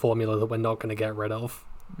part of the formula that we're not going to get rid of.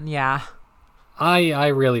 Yeah. I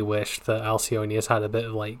really wish that Alcyonius had a bit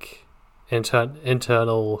of like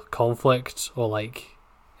internal conflict or like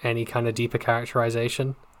any kind of deeper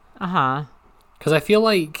characterization. Because I feel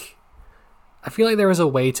like there is a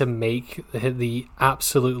way to make the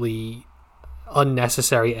absolutely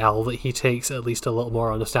unnecessary L that he takes at least a little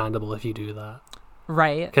more understandable if you do that.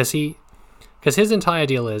 Right. Because his entire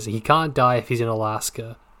deal is he can't die if he's in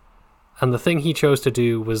Alaska. And the thing he chose to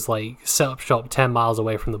do was like set up shop 10 miles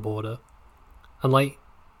away from the border. And like,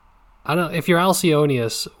 I don't know, if you're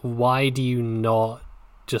Alcyonius, why do you not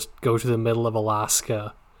just go to the middle of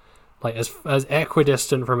Alaska, like as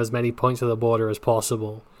equidistant from as many points of the border as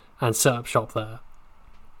possible, and set up shop there?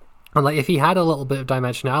 And like, if he had a little bit of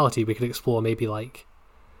dimensionality, we could explore maybe like,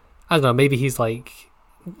 I don't know, maybe he's like,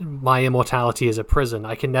 my immortality is a prison.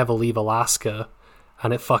 I can never leave Alaska,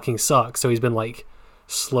 and it fucking sucks. So he's been like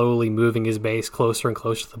slowly moving his base closer and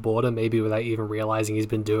closer to the border, maybe without even realizing he's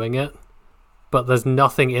been doing it. But there's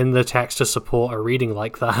nothing in the text to support a reading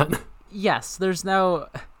like that. Yes, there's no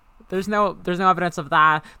evidence of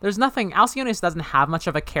that. There's nothing. Alcyonius doesn't have much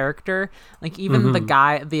of a character. Like even the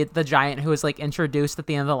guy, the giant who was like introduced at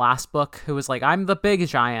the end of the last book, who was like, I'm the big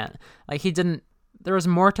giant. Like he didn't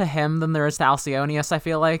more to him than there is to Alcyonius, I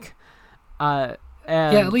feel like. And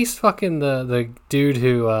yeah, at least fucking the dude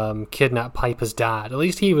who kidnapped Piper's dad, at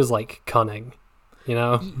least he was like cunning, you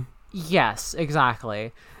know? Yes,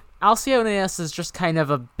 exactly. Alcyonius is just kind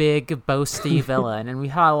of a big boasty villain, and we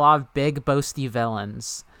had a lot of big boasty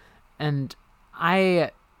villains. And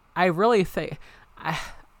I really think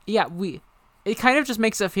it kind of just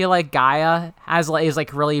makes it feel like Gaia is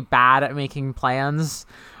like really bad at making plans,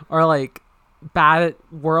 or like bad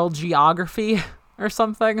at world geography or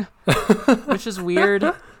something, which is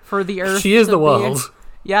weird for the Earth. She is the world.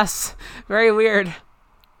 Yes, very weird.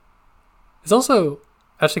 It's also,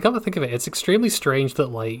 actually, come to think of it, it's extremely strange that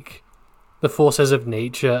like the forces of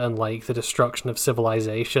nature and like the destruction of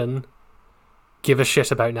civilization give a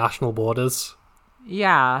shit about national borders.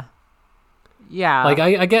 Yeah. Like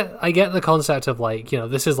I get the concept of like, you know,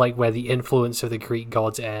 this is like where the influence of the Greek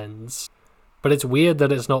gods ends, but it's weird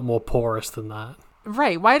that it's not more porous than that.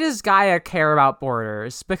 Right. Why does Gaia care about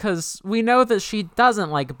borders? Because we know that she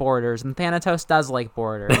doesn't like borders, and Thanatos does like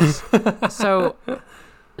borders. So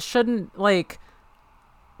shouldn't it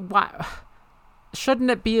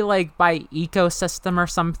be like by ecosystem or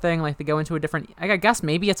something? Like they go into a different, I guess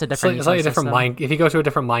maybe it's a different it's like a different if you go to a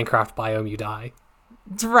different Minecraft biome, you die.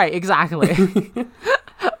 Right, exactly.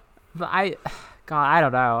 But I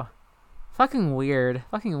don't know. Fucking weird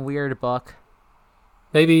book.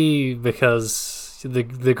 Maybe because the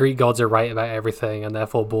Greek gods are right about everything, and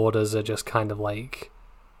therefore borders are just kind of like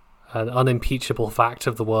an unimpeachable fact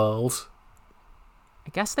of the world. I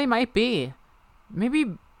guess they might be.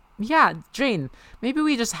 Maybe, yeah, Jane, maybe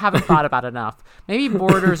we just haven't thought about it enough. Maybe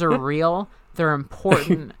borders are real, they're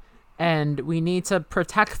important, and we need to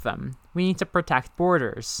protect them. We need to protect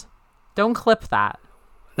borders. Don't clip that.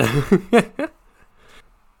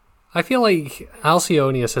 I feel like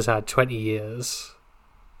Alcyonius has had 20 years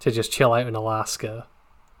to just chill out in Alaska,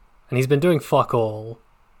 and he's been doing fuck all.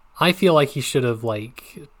 I feel like he should have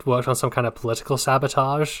like worked on some kind of political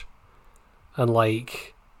sabotage and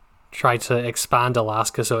like tried to expand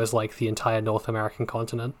Alaska so it's like the entire North American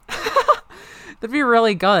continent. That'd be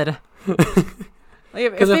really good.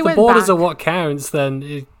 Because if the borders are what counts,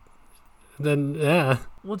 then yeah.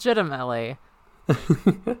 Legitimately.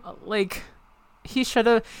 Like he should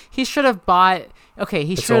have bought. Okay,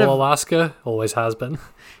 he should have. Alaska always has been.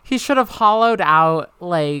 He should have hollowed out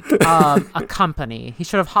like a company. He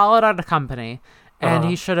should have hollowed out a company, and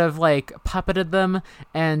he should have like puppeted them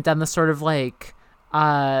and done the sort of like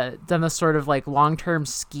long-term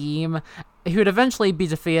scheme. He would eventually be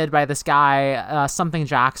defeated by this guy, something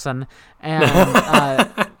Jackson,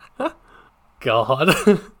 and God.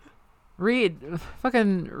 read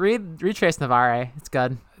Trace Navarre. It's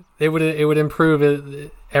good. It would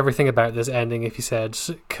improve everything about this ending if he said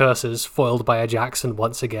curses foiled by a Jackson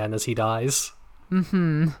once again as he dies.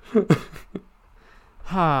 Mm-hmm.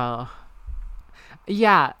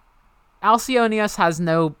 Yeah. Alcyonius has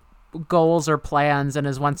no goals or plans and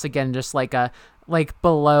is once again just like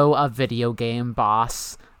below a video game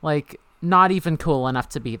boss. Like not even cool enough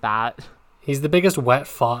to be that. He's the biggest wet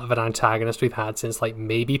fart of an antagonist we've had since like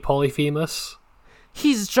maybe Polyphemus.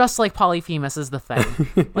 He's just like Polyphemus is the thing.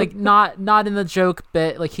 Like not in the joke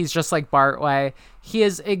bit, like he's just like Bartway. He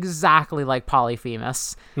is exactly like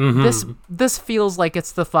Polyphemus. Mm-hmm. This feels like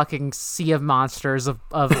it's the fucking Sea of Monsters of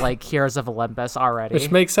like Heroes of Olympus already. Which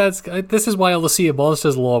makes sense. This is why all the Sea of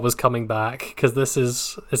Monsters lore was coming back, because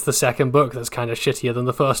it's the second book that's kind of shittier than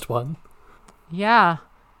the first one. Yeah.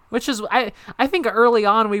 Which is I think early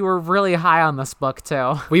on we were really high on this book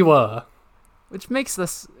too. We were. Which makes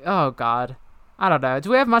this, oh god. I don't know. Do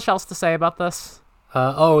we have much else to say about this?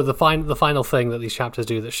 The final thing that these chapters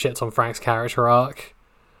do that shits on Frank's character arc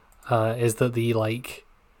is that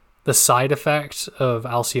the side effect of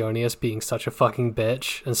Alcyonius being such a fucking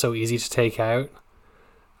bitch and so easy to take out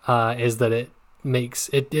is that it makes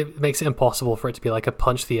it impossible for it to be like a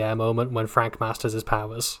punch the air moment when Frank masters his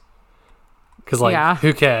powers. Because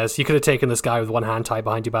who cares? You could have taken this guy with one hand tied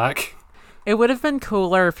behind your back. It would have been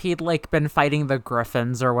cooler if he'd like been fighting the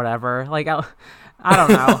Griffins or whatever. Like, I don't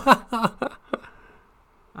know.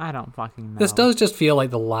 I don't fucking know. This does just feel like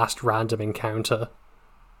the last random encounter.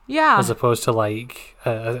 Yeah. As opposed to like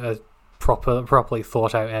a properly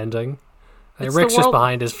thought out ending. Like, Rick's just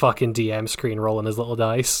behind his fucking DM screen rolling his little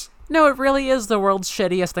dice. No, it really is the world's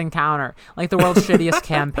shittiest encounter. Like the world's shittiest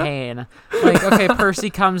campaign. Like, okay, Percy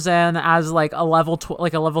comes in as like a level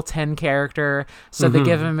 10 character, so they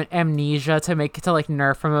give him amnesia to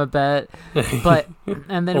nerf him a bit. But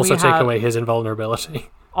and then also take away his invulnerability.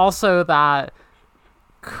 Also that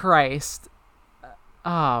Christ.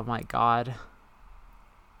 Oh my god.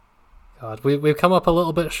 God, we've come up a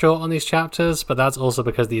little bit short on these chapters, but that's also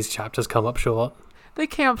because these chapters come up short. They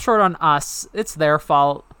came up short on us. It's their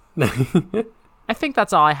fault. I think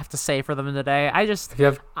that's all I have to say for them today. If you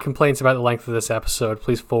have complaints about the length of this episode,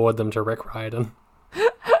 please forward them to Rick Riordan.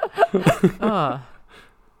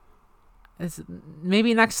 It's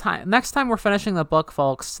maybe next time we're finishing the book,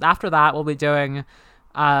 folks. After that, we'll be doing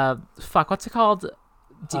what's it called?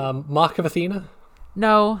 Mark of Athena?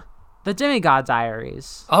 No, the Demigod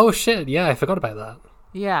Diaries. Oh shit, yeah, I forgot about that.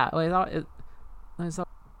 Yeah,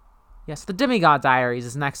 yes, the Demigod Diaries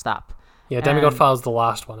is next up. Yeah, Demigod Files the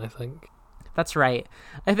last one, I think. That's right.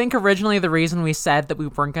 I think originally the reason we said that we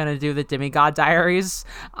weren't going to do the Demigod Diaries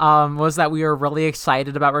was that we were really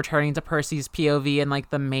excited about returning to Percy's POV in like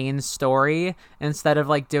the main story instead of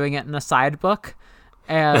like doing it in a side book.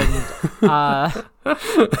 And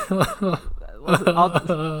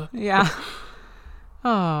yeah.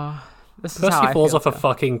 Oh, this is how he falls off a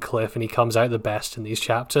fucking cliff and he comes out the best in these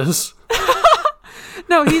chapters.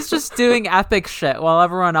 No, he's just doing epic shit while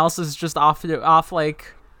everyone else is just off like...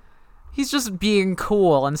 He's just being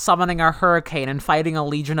cool and summoning a hurricane and fighting a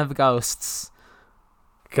legion of ghosts.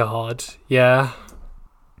 God, yeah.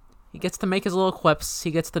 He gets to make his little quips.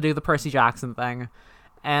 He gets to do the Percy Jackson thing.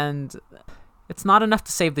 And it's not enough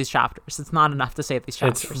to save these chapters. It's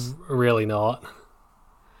really not.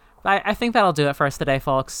 But I think that'll do it for us today,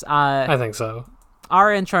 folks. I think so.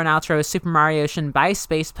 Our intro and outro is Super Mario Ocean by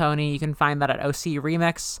Space Pony. You can find that at OC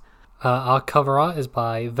Remix. Our cover art is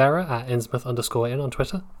by Vera at Innsmouth_in on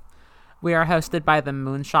Twitter. We are hosted by the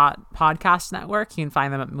Moonshot Podcast Network. You can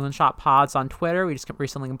find them at Moonshot Pods on Twitter. We just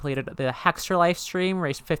recently completed the Hexter live stream,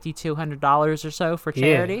 raised $5,200 or so for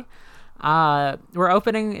charity. Yeah. We're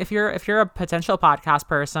opening, if you're a potential podcast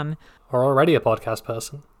person, or already a podcast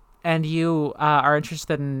person, and you are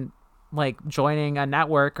interested in like joining a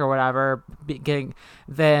network or whatever,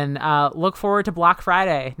 then look forward to Black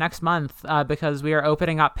Friday next month because we are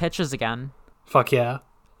opening up pitches again. Fuck yeah.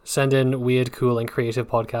 Send in weird, cool, and creative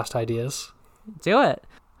podcast ideas. Do it.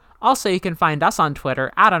 Also, you can find us on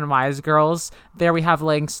Twitter at UnwiseGirls. There we have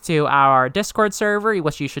links to our Discord server,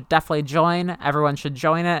 which you should definitely join. Everyone should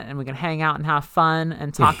join it, and we can hang out and have fun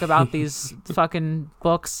and talk about these fucking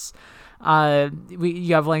books.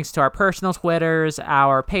 You have links to our personal Twitters,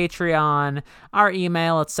 our Patreon, our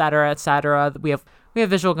email, etc., etc. We have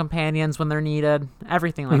visual companions when they're needed,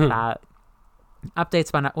 everything like that.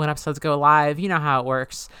 Updates when episodes go live. You know how it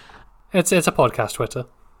works. It's a podcast Twitter.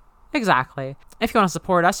 Exactly. If you want to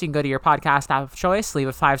support us, you can go to your podcast app of choice, leave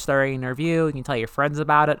a 5-star rating and review. You can tell your friends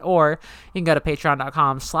about it, or you can go to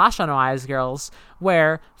patreon.com/unwisegirls,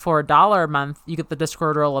 where for $1 a month, you get the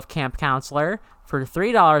Discord role of Camp Counselor. For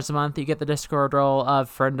 $3 a month, you get the Discord role of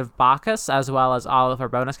Friend of Bacchus, as well as all of our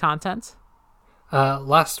bonus content.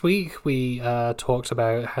 Last week, we talked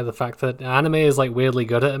about how the fact that anime is like weirdly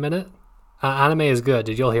good at a minute. Anime is good.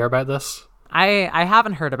 Did you all hear about this? I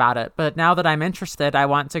haven't heard about it, but now that I'm interested, I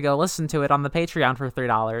want to go listen to it on the Patreon for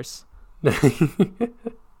 $3.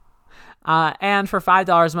 And for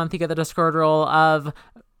 $5 a month, you get the Discord role of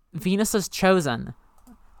Venus is Chosen,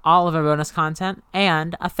 all of our bonus content,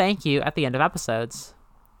 and a thank you at the end of episodes.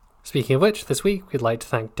 Speaking of which, this week we'd like to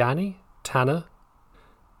thank Danny, Tanner,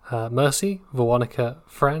 Mercy, Veronica,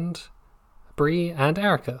 Friend, Bree, and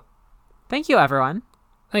Erica. Thank you, everyone.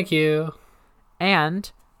 Thank you.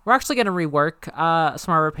 And we're actually going to rework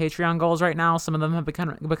some of our Patreon goals right now. Some of them have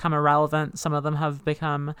become irrelevant. Some of them have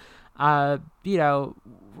become, so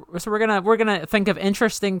we're gonna think of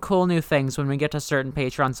interesting, cool new things when we get to certain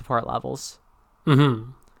Patreon support levels.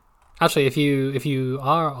 Mm-hmm. Actually, if you do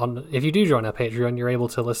join our Patreon, you're able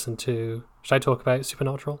to listen to. Should I talk about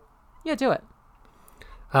Supernatural? Yeah, do it.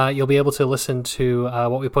 You'll be able to listen to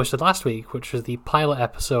what we posted last week, which was the pilot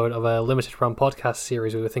episode of a limited run podcast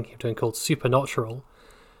series we were thinking of doing called Supernatural,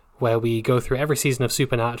 where we go through every season of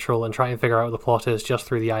Supernatural and try and figure out what the plot is just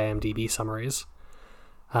through the IMDb summaries.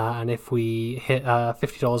 And if we hit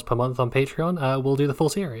 $50 per month on Patreon, we'll do the full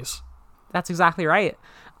series. That's exactly right.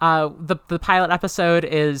 The pilot episode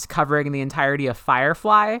is covering the entirety of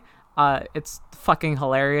Firefly. It's fucking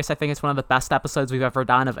hilarious. I think it's one of the best episodes we've ever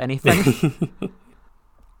done of anything.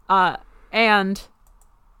 And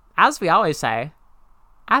as we always say,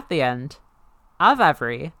 at the end of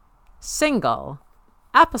every single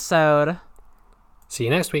episode. See you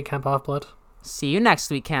next week, Camp Half-Blood. See you next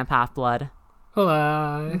week, Camp Half-Blood.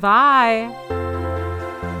 Bye. Bye.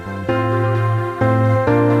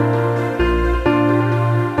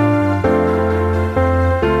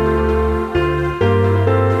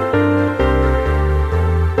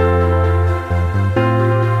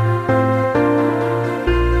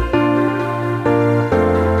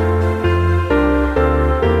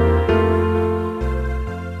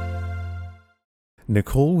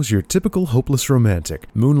 Nicole was your typical hopeless romantic,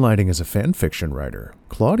 moonlighting as a fanfiction writer.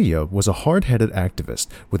 Claudia was a hard-headed activist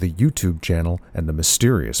with a YouTube channel and a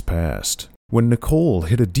mysterious past. When Nicole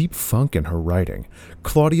hit a deep funk in her writing,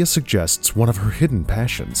 Claudia suggests one of her hidden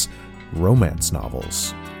passions, romance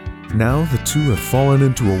novels. Now the two have fallen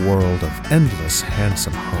into a world of endless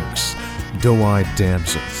handsome hunks, doe-eyed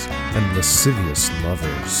damsels, and lascivious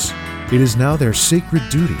lovers. It is now their sacred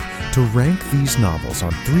duty to rank these novels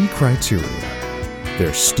on 3 criteria.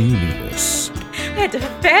 Their steaminess. I had to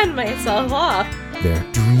fan myself off. Their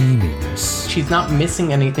dreaminess. She's not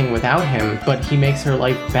missing anything without him, but he makes her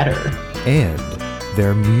life better. And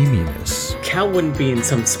their meminess. Cal wouldn't be in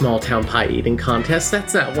some small-town pie-eating contest.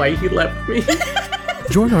 That's not why he left me.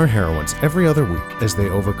 Join our heroines every other week as they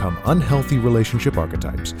overcome unhealthy relationship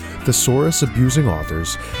archetypes, thesaurus-abusing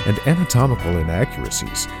authors, and anatomical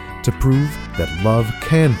inaccuracies to prove that love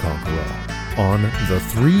can conquer all on the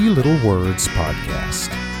 3 Little Words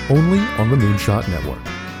podcast, only on the Moonshot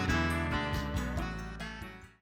Network.